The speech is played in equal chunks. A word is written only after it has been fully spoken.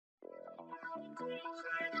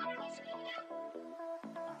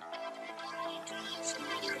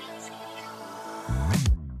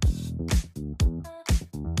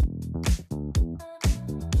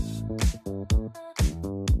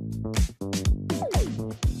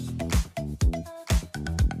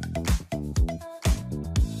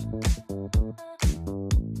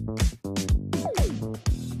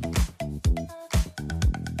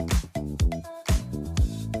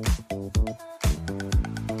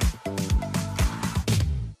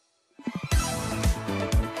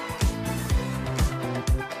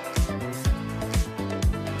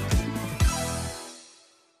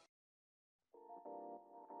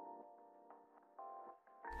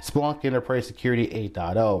Splunk Enterprise Security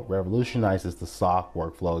 8.0 revolutionizes the SOC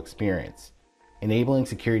workflow experience, enabling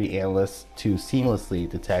security analysts to seamlessly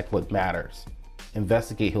detect what matters,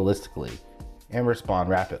 investigate holistically, and respond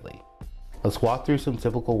rapidly. Let's walk through some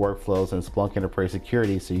typical workflows in Splunk Enterprise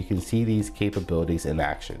Security so you can see these capabilities in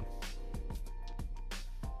action.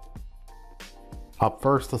 Up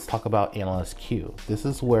first, let's talk about Analyst Q. This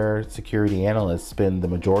is where security analysts spend the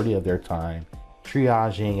majority of their time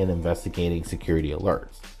triaging and investigating security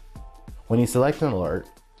alerts. When you select an alert,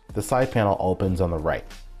 the side panel opens on the right.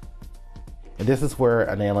 And this is where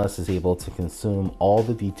an analyst is able to consume all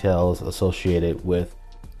the details associated with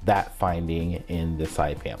that finding in the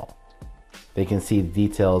side panel. They can see the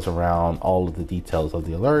details around all of the details of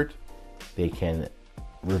the alert. They can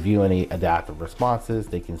review any adaptive responses.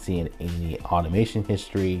 They can see any automation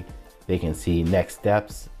history. They can see next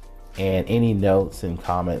steps and any notes and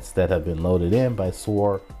comments that have been loaded in by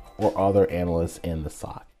SOAR or other analysts in the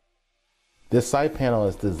SOC. This side panel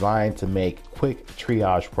is designed to make quick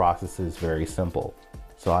triage processes very simple.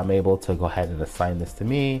 So I'm able to go ahead and assign this to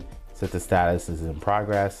me, set the status is in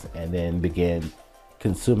progress, and then begin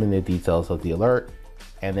consuming the details of the alert.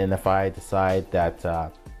 And then if I decide that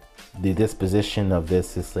the disposition of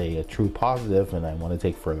this is a true positive and I want to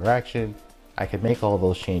take further action, I can make all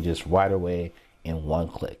those changes right away in one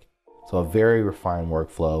click. So a very refined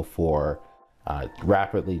workflow for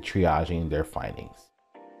rapidly triaging their findings.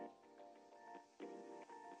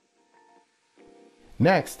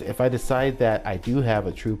 Next, if I decide that I do have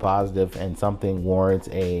a true positive and something warrants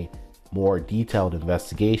a more detailed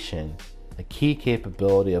investigation, a key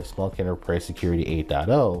capability of Splunk Enterprise Security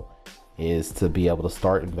 8.0 is to be able to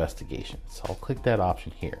start investigations. So I'll click that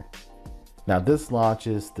option here. Now this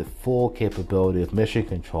launches the full capability of mission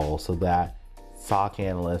control so that SOC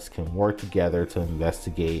analysts can work together to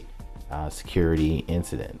investigate security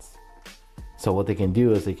incidents. So what they can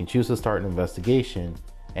do is they can choose to start an investigation,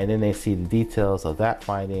 and then they see the details of that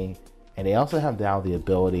finding, and they also have now the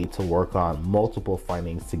ability to work on multiple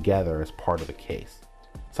findings together as part of a case.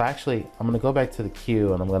 So actually, I'm going to go back to the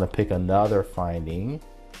queue and I'm going to pick another finding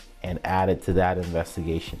and add it to that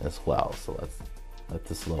investigation as well. So let's let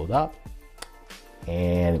this load up,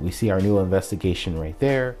 and we see our new investigation right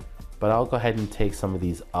there. But I'll go ahead and take some of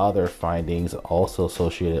these other findings also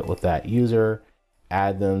associated with that user,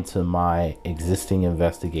 add them to my existing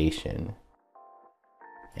investigation,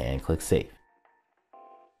 and click save.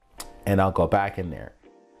 And I'll go back in there.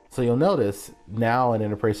 So you'll notice now in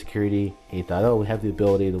Enterprise Security 8.0, we have the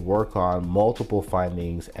ability to work on multiple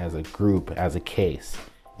findings as a group, as a case,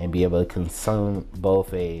 and be able to consume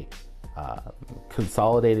both a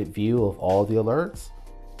consolidated view of all the alerts,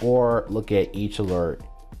 or look at each alert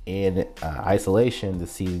in isolation to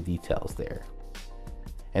see the details there.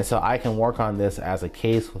 And so I can work on this as a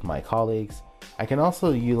case with my colleagues. I can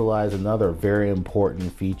also utilize another very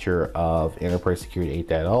important feature of Enterprise Security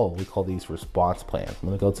 8.0. We call these response plans. I'm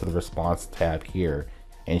going to go to the response tab here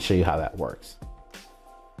and show you how that works.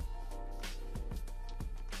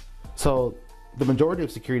 So the majority of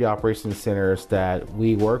security operations centers that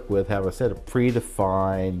we work with have a set of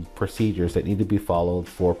predefined procedures that need to be followed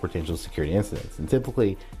for potential security incidents. And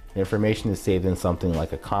typically the information is saved in something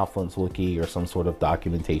like a Confluence wiki or some sort of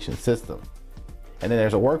documentation system. And then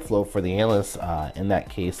there's a workflow for the analysts in that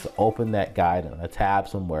case to open that guide in a tab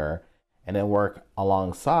somewhere and then work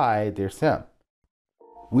alongside their SIEM.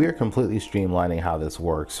 We are completely streamlining how this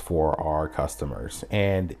works for our customers.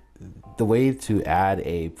 And the way to add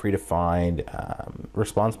a predefined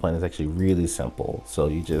response plan is actually really simple. So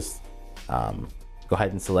you just go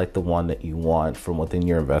ahead and select the one that you want from within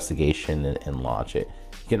your investigation and launch it.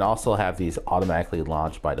 You can also have these automatically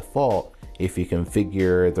launched by default if you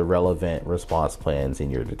configure the relevant response plans in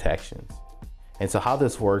your detections. And so how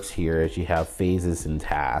this works here is you have phases and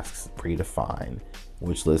tasks predefined,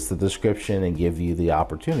 which lists the description and give you the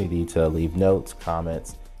opportunity to leave notes,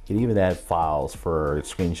 comments. You can even add files for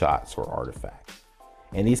screenshots or artifacts.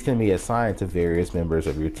 And these can be assigned to various members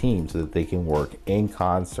of your team so that they can work in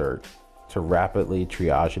concert to rapidly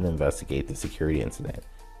triage and investigate the security incident.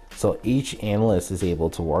 So each analyst is able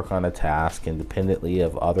to work on a task independently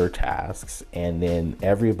of other tasks, and then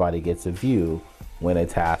everybody gets a view when a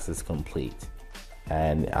task is complete.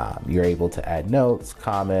 And you're able to add notes,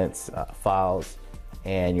 comments, files,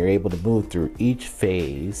 and you're able to move through each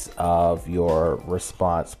phase of your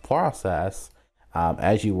response process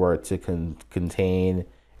as you work to contain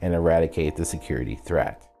and eradicate the security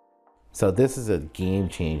threat. So this is a game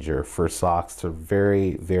changer for SOCs to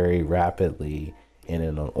very, very rapidly and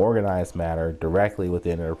in an organized manner directly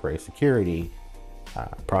within enterprise security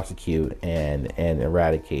prosecute and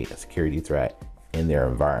eradicate a security threat in their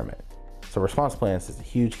environment. So response plans is a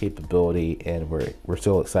huge capability, and we're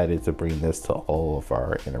still excited to bring this to all of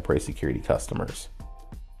our enterprise security customers.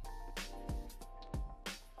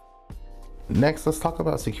 Next, let's talk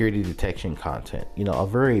about security detection content. You know, a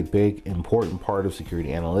very big, important part of security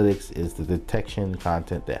analytics is the detection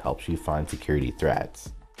content that helps you find security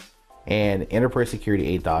threats. And Enterprise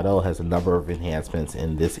Security 8.0 has a number of enhancements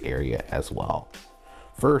in this area as well.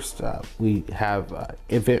 First, we have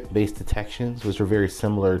event-based detections, which are very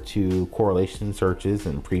similar to correlation searches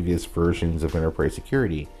in previous versions of enterprise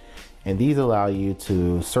security. And these allow you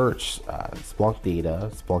to search Splunk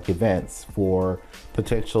data, Splunk events for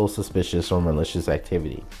potential suspicious or malicious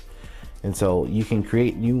activity. And so you can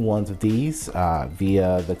create new ones of these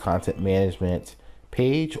via the content management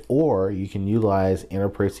page, or you can utilize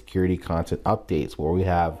enterprise security content updates where we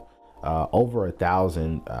have over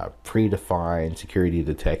 1,000 predefined security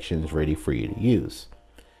detections ready for you to use.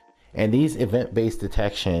 And these event-based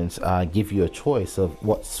detections give you a choice of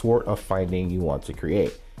what sort of finding you want to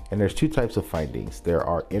create. And there's two types of findings. There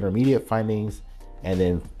are intermediate findings and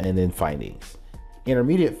then findings.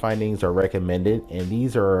 Intermediate findings are recommended, and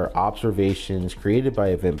these are observations created by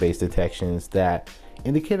event-based detections that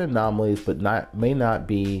indicate anomalies but may not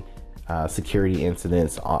be security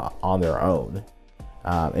incidents on their own.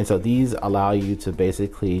 And so these allow you to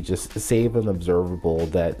basically just save an observable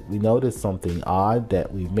that we noticed something odd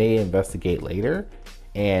that we may investigate later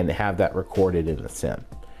and have that recorded in the SIEM.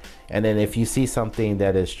 And then if you see something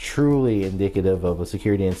that is truly indicative of a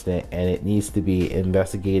security incident and it needs to be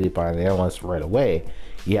investigated by an analyst right away,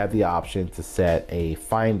 you have the option to set a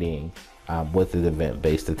finding with an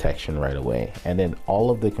event-based detection right away. And then all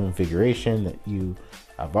of the configuration that you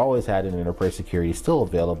have always had in enterprise security is still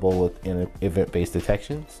available with event-based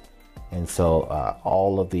detections. And so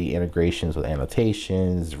all of the integrations with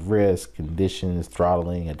annotations, risk, conditions,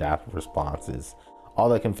 throttling, adaptive responses, all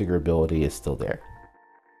that configurability is still there.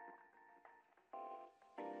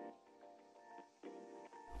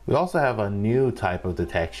 We also have a new type of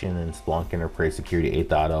detection in Splunk Enterprise Security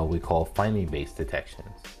 8.0 we call finding-based detections.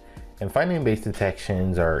 And finding-based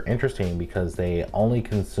detections are interesting because they only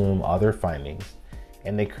consume other findings,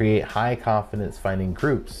 and they create high confidence finding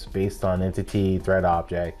groups based on entity, threat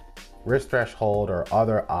object, risk threshold, or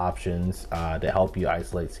other options to help you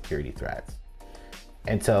isolate security threats.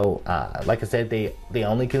 And so, like I said, they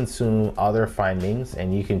only consume other findings,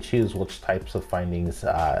 and you can choose which types of findings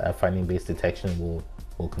a finding-based detection will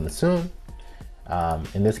consume.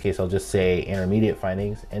 In this case, I'll just say intermediate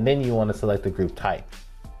findings, and then you want to select the group type.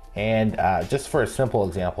 And just for a simple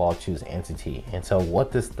example, I'll choose entity. And so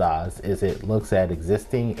what this does is it looks at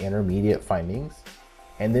existing intermediate findings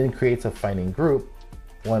and then creates a finding group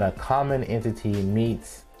when a common entity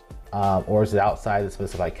meets or is outside the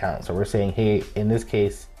specified count. So we're saying, hey, in this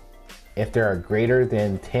case, if there are greater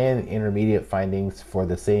than 10 intermediate findings for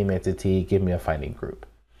the same entity, give me a finding group.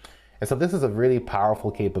 And so this is a really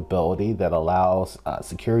powerful capability that allows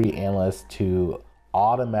security analysts to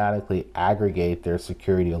automatically aggregate their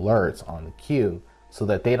security alerts on the queue so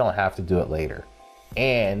that they don't have to do it later.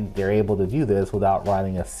 And they're able to do this without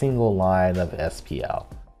writing a single line of SPL.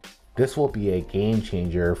 This will be a game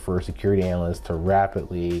changer for security analysts to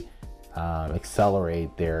rapidly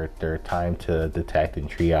accelerate their time to detect and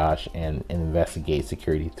triage and investigate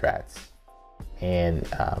security threats. And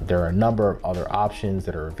there are a number of other options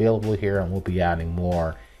that are available here, and we'll be adding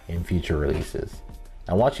more in future releases.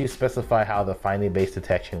 And once you specify how the finding-based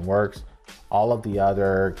detection works, all of the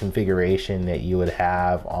other configuration that you would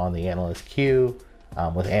have on the Analyst Q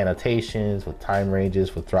with annotations, with time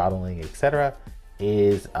ranges, with throttling, etc.,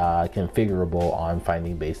 is configurable on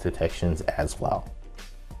finding-based detections as well.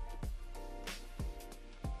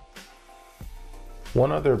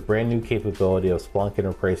 One other brand new capability of Splunk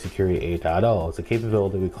Enterprise Security 8.0 is a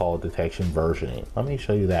capability we call detection versioning. Let me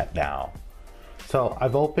show you that now. So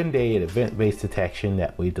I've opened an event-based detection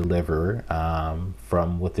that we deliver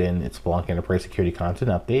from within Splunk Enterprise Security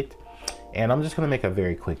Content Update. And I'm just going to make a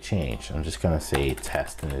very quick change. I'm just going to say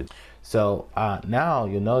test. So now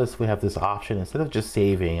you'll notice we have this option. Instead of just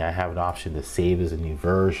saving, I have an option to save as a new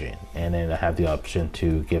version. And then I have the option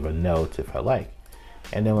to give a note if I like.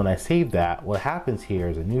 And then when I save that, what happens here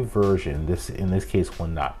is a new version, in this case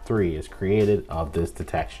 1.3, is created of this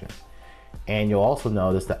detection. And you'll also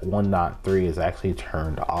notice that 1.3 is actually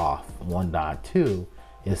turned off. 1.2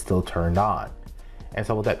 is still turned on. And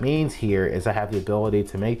so what that means here is I have the ability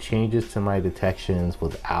to make changes to my detections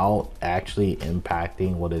without actually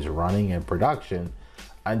impacting what is running in production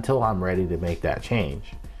until I'm ready to make that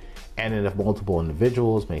change. And then if multiple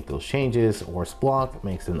individuals make those changes, or Splunk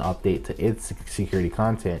makes an update to its security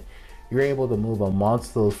content, you're able to move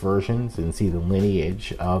amongst those versions and see the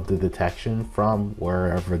lineage of the detection from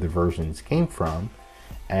wherever the versions came from,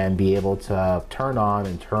 and be able to turn on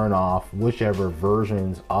and turn off whichever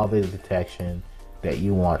versions of a detection that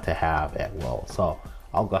you want to have at will. So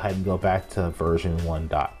I'll go ahead and go back to version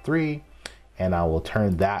 1.3 and I will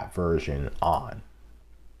turn that version on.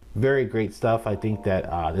 Very great stuff. I think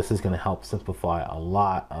that this is going to help simplify a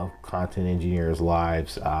lot of content engineers'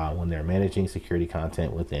 lives when they're managing security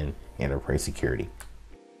content within enterprise security.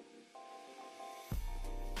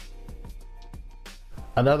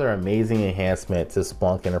 Another amazing enhancement to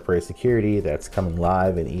Splunk Enterprise Security that's coming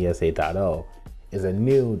live in ES 8.0 is a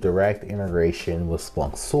new direct integration with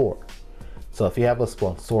Splunk SOAR. So if you have a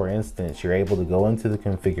Splunk SOAR instance, you're able to go into the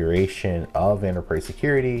configuration of Enterprise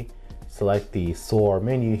Security, select the SOAR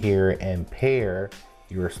menu here, and pair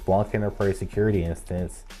your Splunk Enterprise Security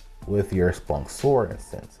instance with your Splunk SOAR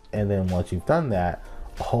instance. And then once you've done that,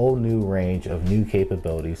 a whole new range of new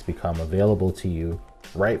capabilities become available to you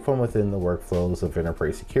right from within the workflows of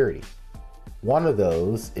Enterprise Security. One of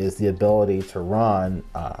those is the ability to run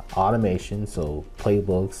automation, so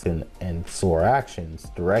playbooks and SOAR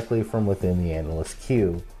actions directly from within the Analyst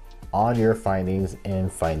Q on your findings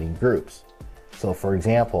and finding groups. So for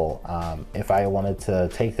example, if I wanted to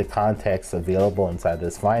take the context available inside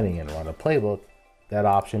this finding and run a playbook, that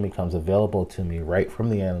option becomes available to me right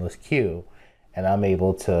from the Analyst Q, and I'm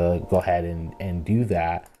able to go ahead and do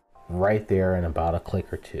that right there in about a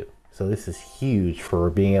click or two. So this is huge for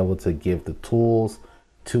being able to give the tools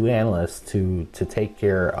to analysts to take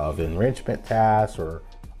care of enrichment tasks or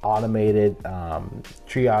automated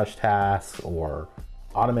triage tasks or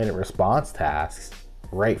automated response tasks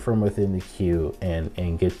right from within the queue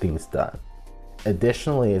and get things done.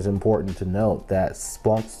 Additionally, it's important to note that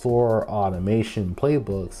Splunk SOAR automation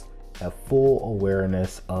playbooks have full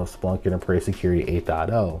awareness of Splunk Enterprise Security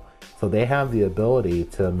 8.0. So they have the ability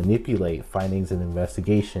to manipulate findings and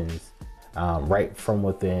investigations right from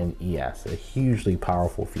within ES, a hugely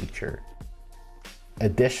powerful feature.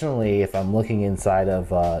 Additionally, if I'm looking inside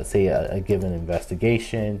of, say, a given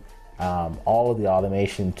investigation, all of the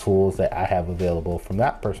automation tools that I have available from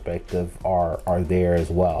that perspective are there as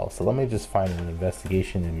well. So let me just find an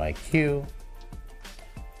investigation in my queue,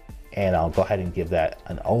 and I'll go ahead and give that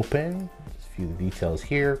an open, just view the details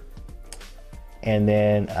here. And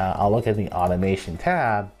then I'll look at the automation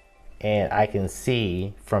tab, and I can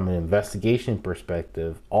see from an investigation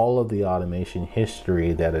perspective all of the automation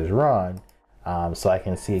history that is run, so I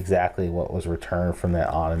can see exactly what was returned from that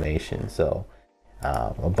automation. So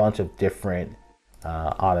a bunch of different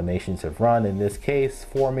automations have run in this case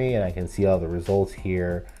for me, and I can see all the results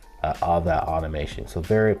here of that automation. So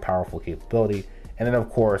very powerful capability. And then of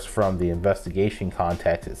course, from the investigation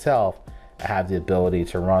context itself, I have the ability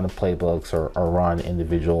to run playbooks or run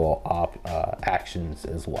individual actions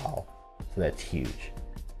as well. So that's huge.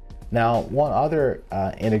 Now, one other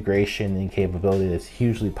integration and capability that's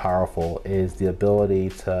hugely powerful is the ability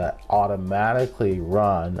to automatically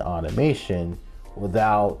run automation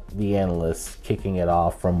without the analyst kicking it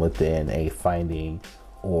off from within a finding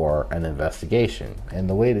or an investigation. And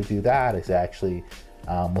the way to do that is actually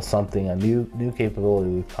with something, a new capability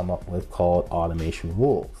we've come up with called automation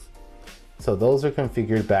rules. So those are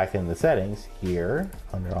configured back in the settings here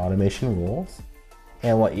under automation rules.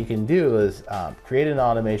 And what you can do is create an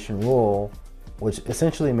automation rule, which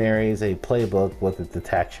essentially marries a playbook with a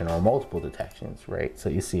detection or multiple detections, right? So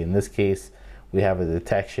you see in this case, we have a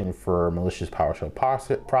detection for malicious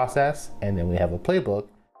PowerShell process, and then we have a playbook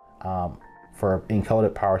for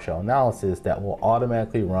encoded PowerShell analysis that will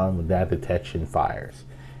automatically run when that detection fires.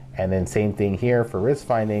 And then same thing here for risk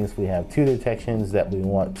findings. We have two detections that we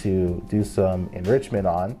want to do some enrichment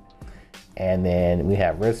on. And then we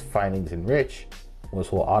have risk findings enrich,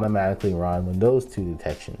 which will automatically run when those two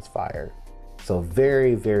detections fire. So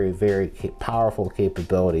very, very, very powerful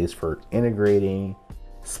capabilities for integrating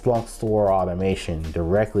Splunk SOAR automation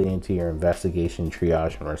directly into your investigation,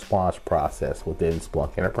 triage, and response process within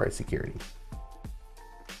Splunk Enterprise Security.